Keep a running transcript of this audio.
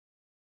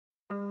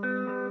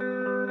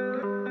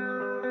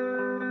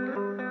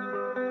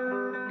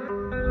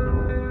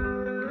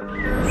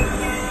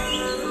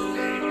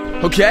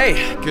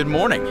Okay, good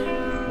morning.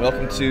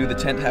 Welcome to the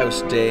tent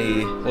house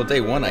day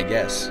one, I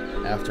guess,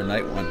 after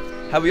night one.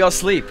 How we all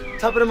sleep?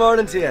 Top of the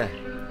morning to you.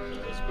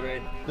 That's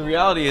great. The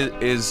reality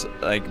is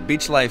like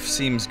beach life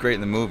seems great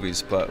in the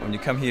movies, but when you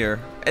come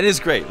here, it is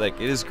great. Like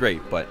it is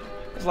great, but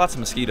there's lots of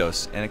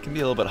mosquitoes and it can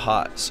be a little bit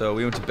hot. So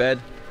we went to bed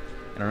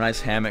in our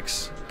nice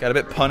hammocks. Got a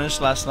bit punished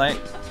last night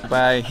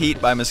by heat,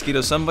 by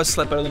mosquitoes. Some of us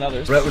slept better than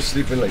others. Brett was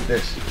sleeping like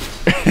this.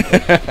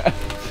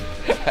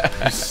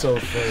 It's so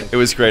funny. It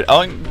was great.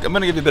 I'm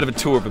gonna give you a bit of a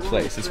tour of the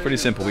place. It's pretty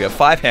simple. We have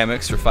 5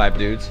 hammocks for 5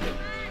 dudes.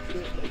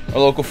 Our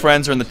local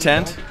friends are in the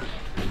tent.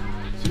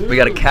 We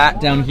got a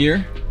cat down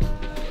here.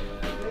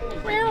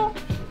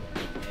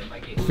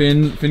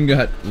 Finn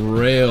got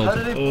railed.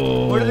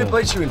 Where did they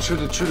bite you in? Through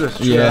the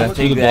yeah,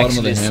 through the bottom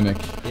of the hammock.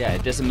 Yeah,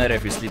 it doesn't matter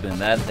if you're sleeping in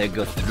that, they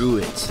go through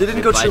it. They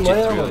didn't go through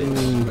my arm.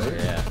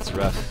 Yeah, it's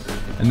rough.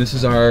 And this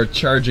is our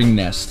charging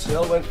nest. They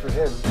all went for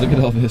him. Look at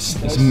all this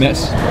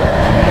mess of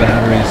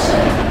batteries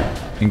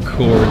and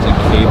cords and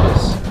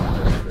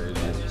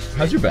cables.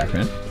 How's your back,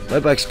 man? My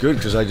back's good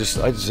because I just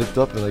zipped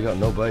up and I got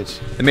no bites.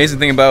 The amazing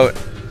thing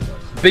about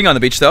being on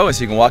the beach though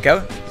is you can walk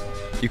out,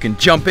 you can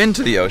jump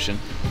into the ocean,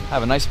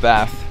 have a nice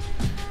bath,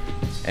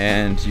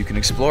 and you can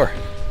explore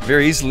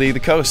very easily the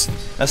coast.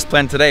 That's the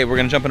plan today. We're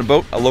gonna jump in a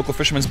boat, a local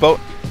fisherman's boat,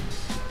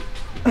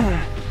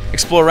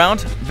 explore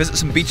around, visit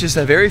some beaches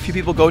that very few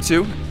people go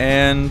to,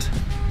 and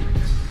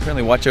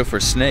apparently watch out for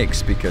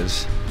snakes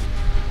because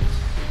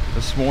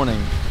this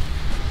morning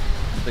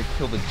they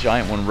killed a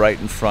giant one right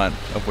in front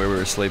of where we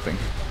were sleeping.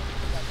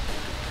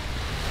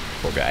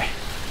 Poor guy.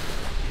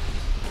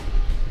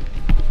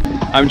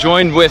 I'm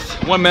joined with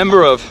one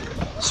member of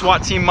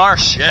SWAT Team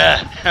Marsh.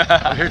 Yeah,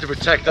 I'm here to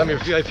protect. I'm your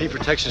VIP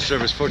protection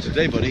service for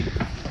today, buddy.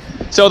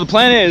 So the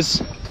plan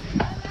is,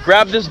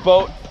 grab this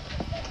boat,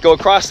 go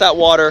across that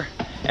water,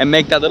 and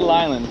make that little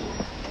island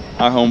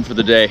our home for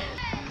the day.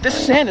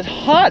 This sand is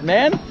hot,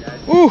 man.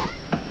 Ooh,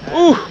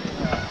 ooh.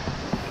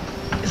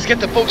 Let's get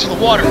the boat to the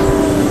water.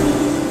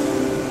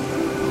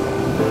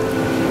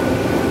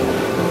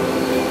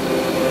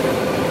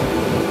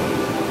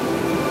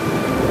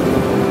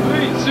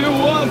 3, 2,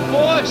 1,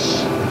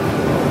 push.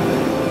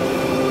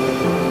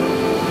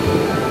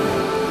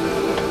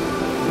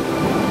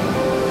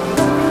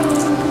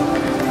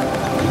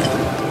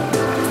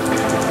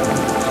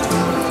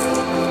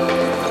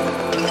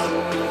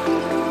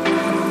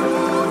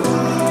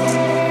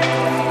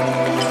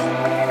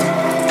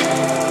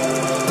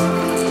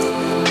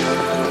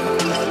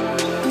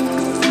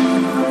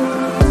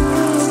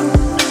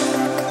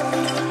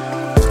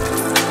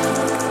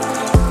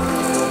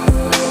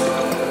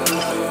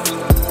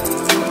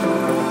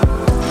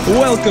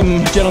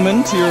 Welcome,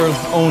 gentlemen, to your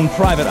own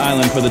private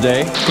island for the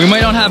day. We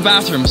might not have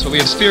bathrooms, but we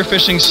have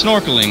spearfishing,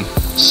 snorkeling,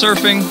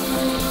 surfing,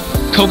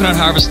 coconut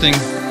harvesting,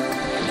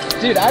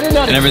 dude, I did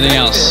not and everything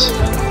else.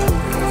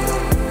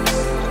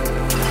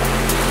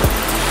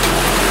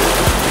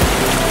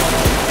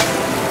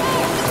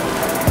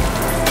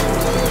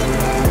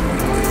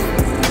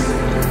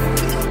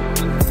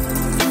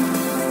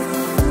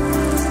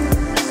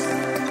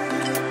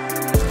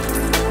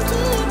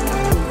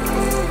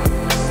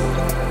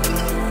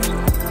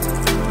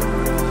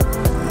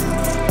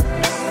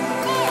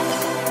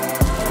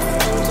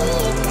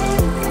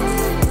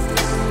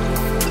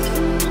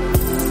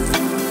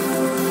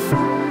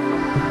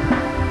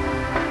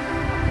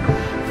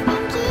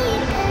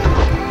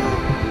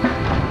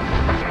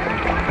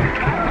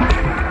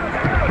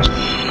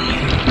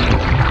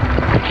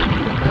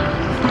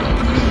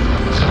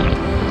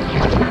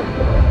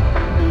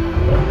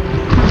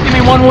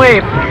 One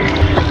wave,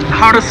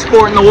 hardest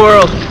sport in the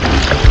world.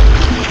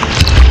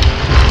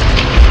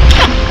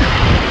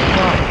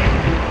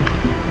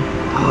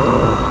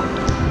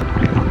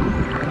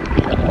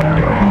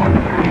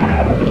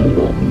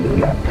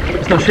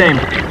 There's no shame.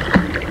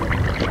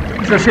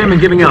 There's no shame in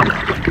giving up.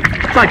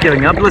 It's not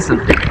giving up.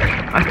 Listen,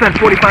 I spent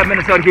 45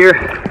 minutes out here,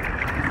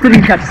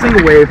 didn't catch a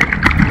single wave,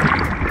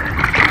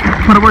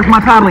 but I worked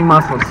my paddling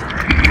muscles.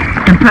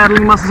 And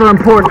paddling muscles are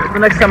important for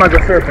next time I go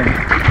surfing.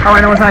 All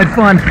I know is I had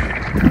fun.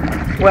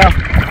 Well,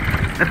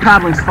 that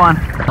paddling's fun.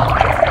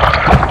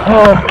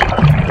 Oh,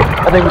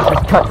 I think we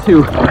should cut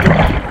to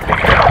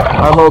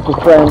our local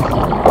friends,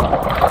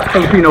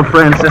 Filipino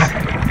friends, just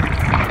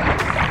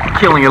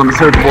killing it on the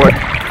surfboard.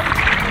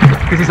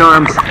 Because his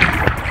arms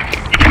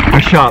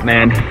are shot,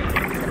 man.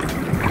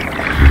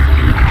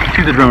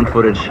 Cue the drone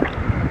footage.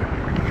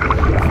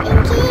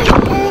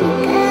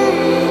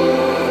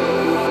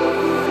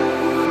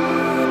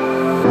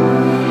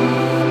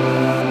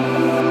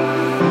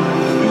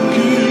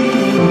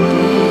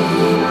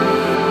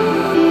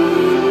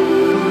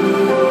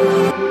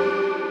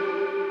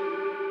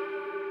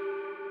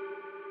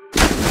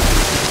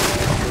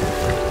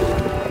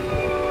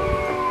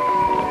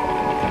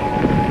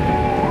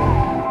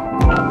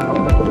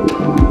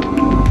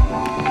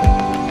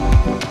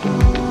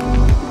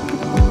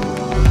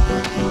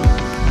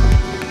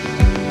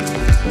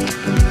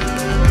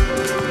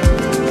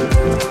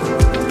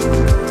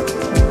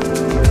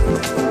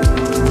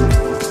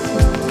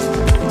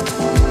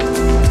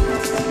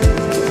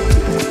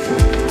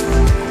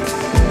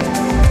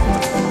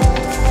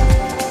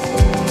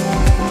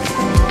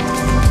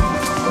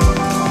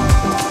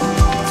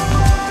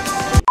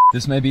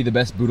 This may be the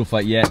best boodle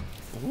fight yet.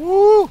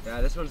 Woo!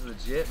 Yeah, this one's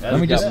legit. Let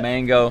me just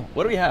mango.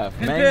 What do we have?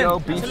 Mango,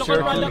 beef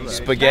jerky,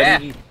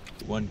 spaghetti.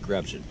 One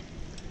corruption.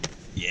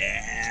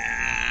 Yeah,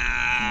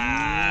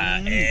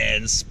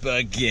 and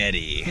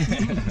spaghetti. You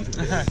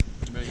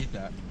better eat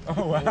that.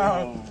 Oh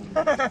wow!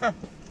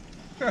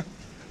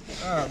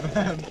 Oh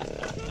man.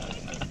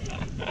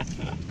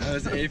 That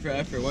was A for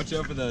effort. Watch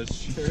out for those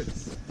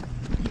shirts.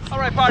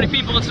 Alright party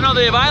people, it's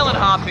another day of island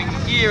hopping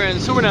here in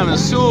Surigao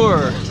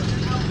Sur.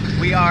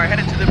 We are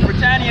headed to the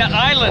Britania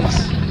Islands.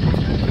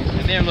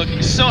 And they're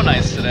looking so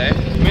nice today.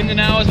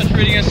 Mindanao has been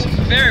treating us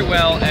very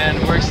well, and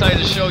we're excited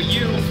to show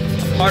you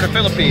a part of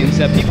Philippines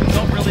that people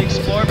don't really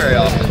explore very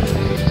often.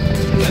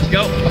 Let's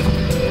go.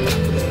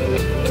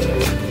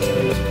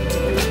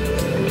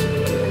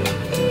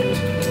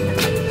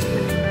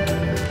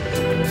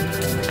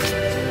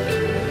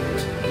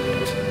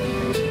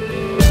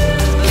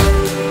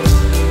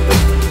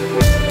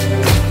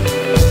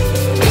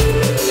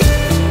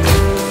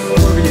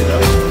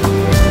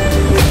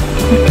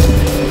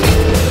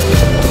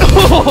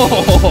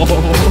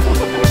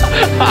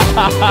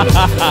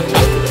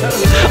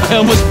 I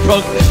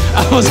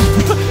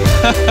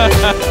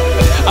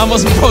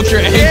almost broke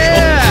your ankle.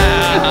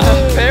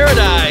 Yeah!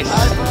 Paradise!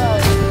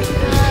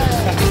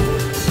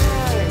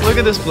 Look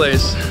at this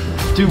place.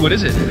 Dude, what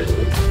is it?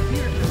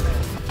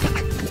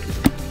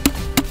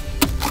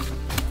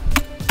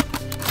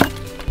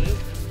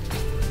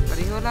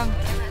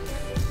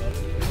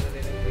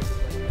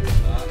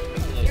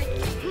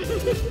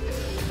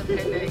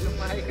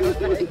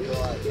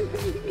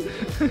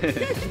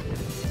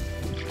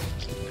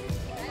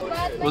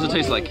 What does it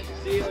taste like?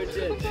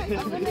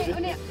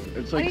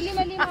 It's like,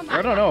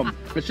 I don't know.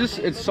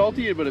 It's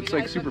salty, but it's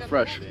like super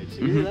fresh.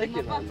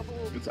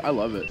 I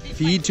love it.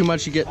 If you eat too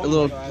much, you get a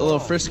little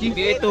frisky. If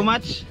you eat too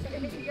much.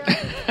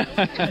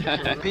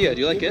 Pia,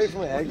 do you like it?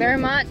 Very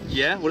much.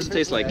 Yeah? What does it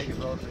taste like?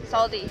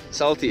 Salty.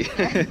 Salty.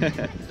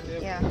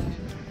 Yeah.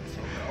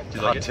 Do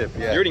you like it? Tip,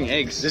 yeah. You're eating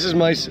eggs. This is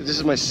my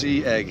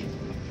sea egg.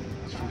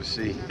 It's from the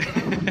sea.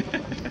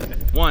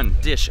 One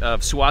dish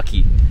of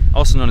suwaki,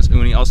 also known as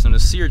uni, also known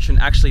as sea urchin.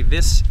 Actually,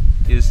 this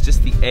is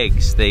just the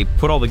eggs. They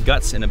put all the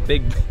guts in a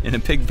big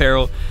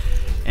barrel,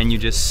 and you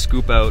just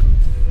scoop out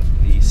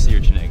the sea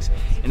urchin eggs.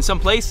 In some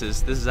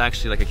places, this is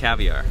actually like a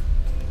caviar,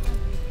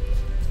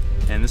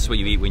 and this is what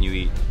you eat when you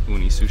eat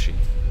uni sushi.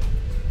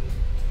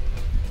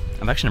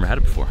 I've actually never had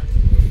it before.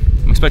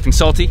 I'm expecting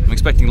salty. I'm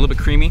expecting a little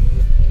bit creamy,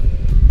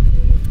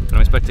 but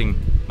I'm expecting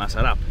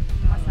masarap.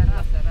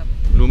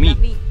 Lumi.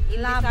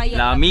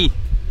 Lami.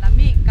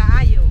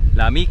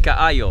 Lami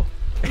kaayo.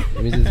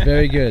 It means it's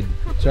very good.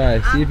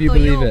 Try. See if you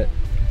believe it.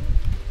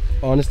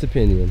 Honest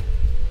opinion.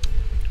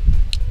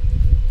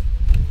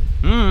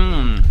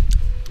 Mmm.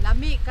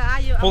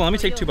 Hold on, let me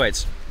take 2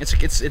 bites.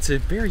 It's a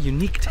very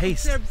unique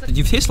taste.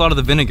 You taste a lot of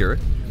the vinegar.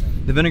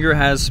 The vinegar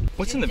has,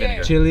 what's in the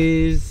vinegar?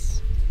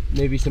 Chilies,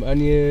 maybe some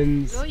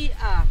onions.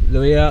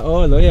 Loya.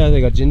 Oh, loya.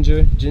 They got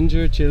ginger,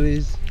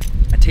 chilies.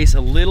 It tastes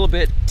a little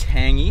bit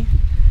tangy,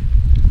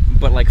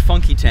 but like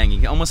funky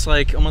tangy, almost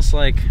like.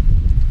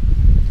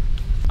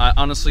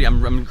 Honestly,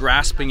 I'm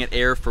grasping at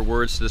air for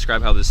words to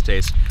describe how this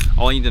tastes.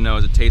 All I need to know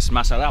is it tastes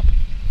masarap.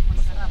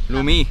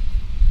 Lumi.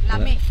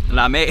 Lami.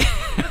 Lame.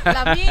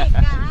 Lami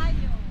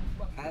kaayo.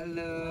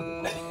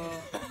 Hello.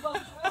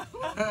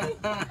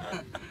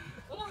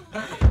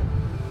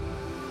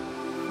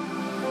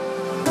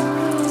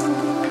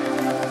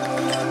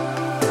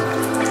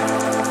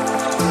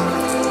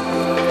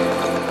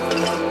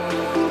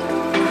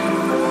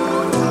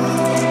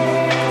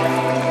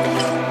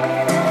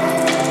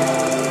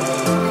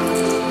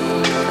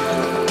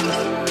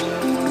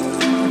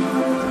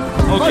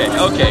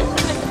 Okay.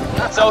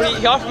 So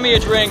he offered me a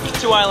drink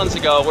 2 islands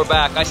ago. We're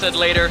back. I said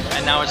later,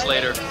 and now it's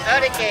later.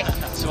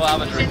 So we'll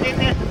have a drink.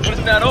 What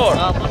is that or?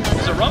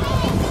 Is it rum?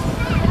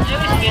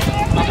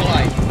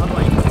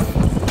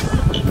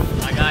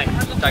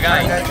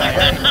 Tagay.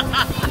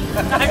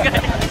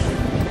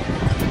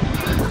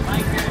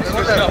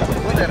 Good stuff.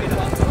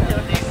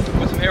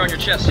 Put some hair on your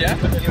chest, yeah?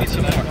 You need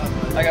some more.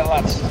 I got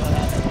lots.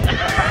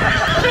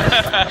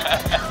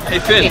 Hey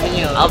Finn.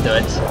 I'll do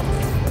it.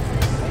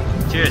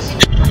 Cheers.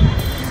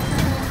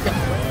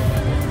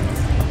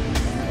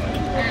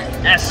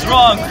 That's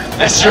strong.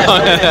 That's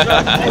strong.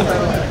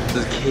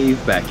 There's a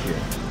cave back here.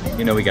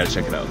 You know we gotta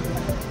check it out.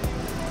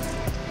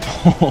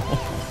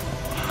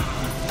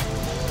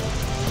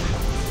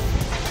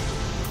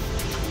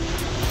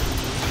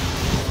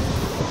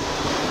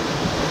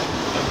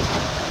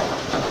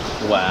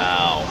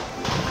 Wow.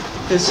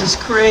 This is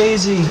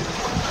crazy.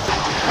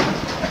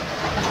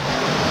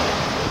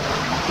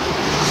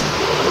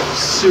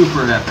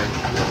 Super epic.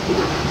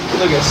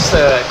 Look, it's just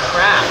a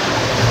crack.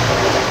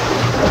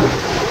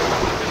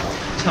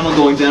 Tunnel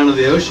going down to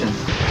the ocean.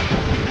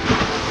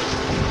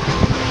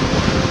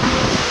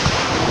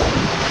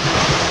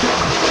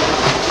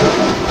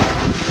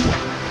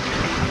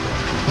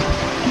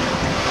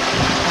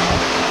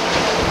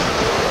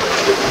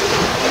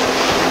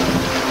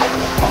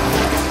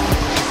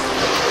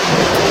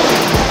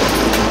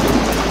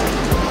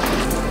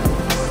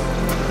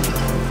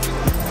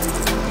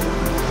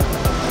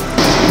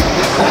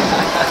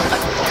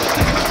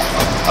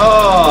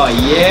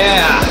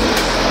 Yeah!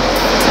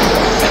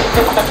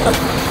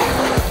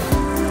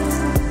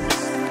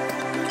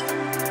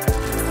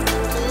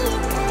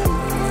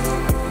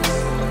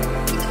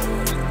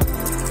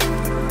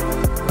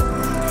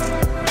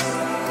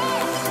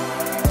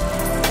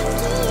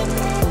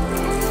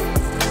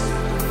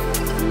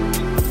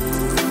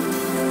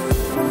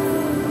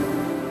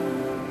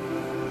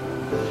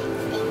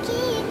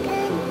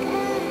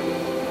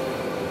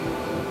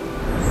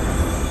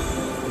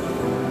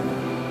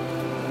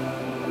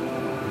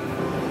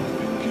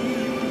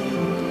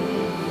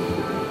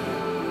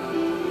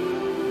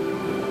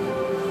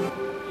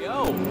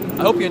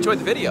 I hope you enjoyed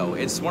the video.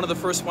 It's one of the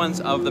first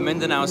ones of the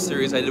Mindanao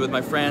series I did with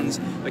my friends,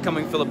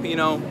 Becoming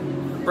Filipino,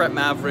 Bret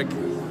Maverick,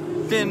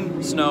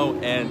 Finn, Snow,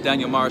 and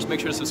Daniel Marsh. Make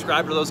sure to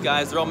subscribe to those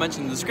guys. They're all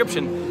mentioned in the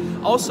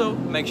description. Also,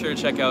 make sure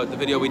to check out the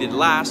video we did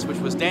last, which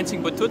was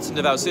Dancing Bututs in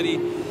Davao City.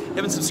 If you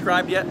haven't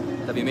subscribed yet,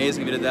 that'd be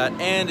amazing if you did that.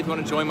 And if you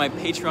want to join my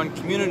Patreon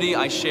community,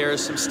 I share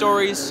some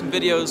stories, some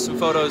videos, some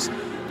photos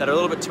that are a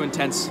little bit too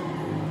intense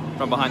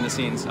from behind the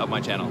scenes of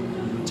my channal.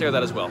 Check out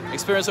that as well.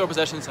 Experience over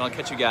possessions, and I'll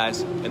catch you guys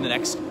in the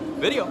next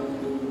video.